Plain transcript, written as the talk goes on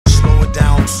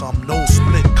some, no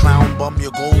split. Clown bum,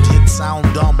 your gold hit sound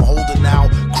dumb. Hold it now,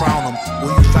 crown 'em.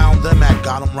 Where you found them at?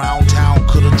 Got 'em round town.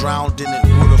 Could've drowned in it,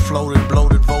 would've floated,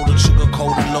 bloated, voted, sugar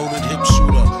coated, loaded, hip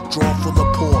shooter. Draw for the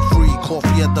poor, free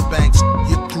coffee at the banks.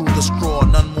 Hit through the straw,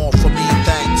 none more for me,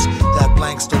 thanks. That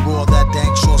blanks the roar, that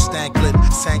dank sure stank lit.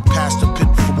 Sank past the pit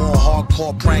for more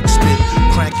hardcore prank spit.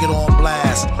 Crank it on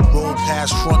blast, roll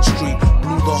past Front Street.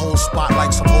 Blew the whole spot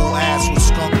like some old ass with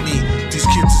skunk meat. These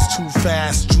kids is too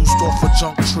fast, juiced off a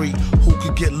junk tree. Who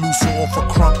could get looser off a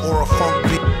crunk or a funk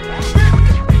beat?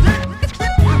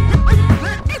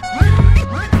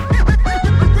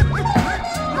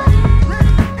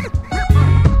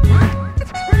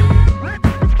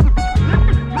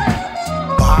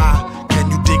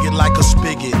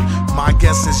 My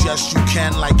guess is yes, you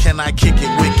can. Like, can I kick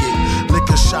it wicked? Lick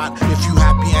a shot if you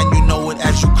happy and you know it.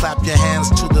 As you clap your hands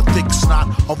to the thick snot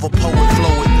of a poet,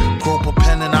 flow it. Grope a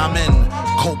pen and I'm in.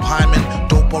 Cope Hyman,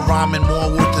 dope a rhyming, more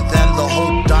worth it than the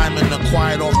Hope Diamond.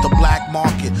 Acquired off the black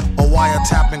market. A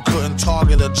wiretapping couldn't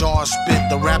target a jar spit.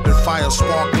 The rapid fire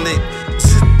spark lit.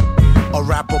 A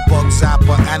rapper bug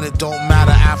zapper, and it don't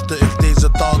matter after if there's a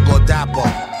thug or dapper.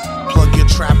 Plug your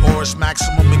trap or it's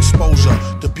maximum exposure.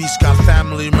 The beast got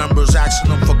family members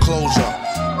asking them for closure.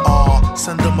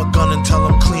 Send them a gun and tell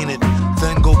them clean it.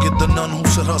 Then go get the nun who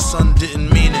said her son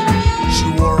didn't mean it. She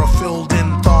wore a filled in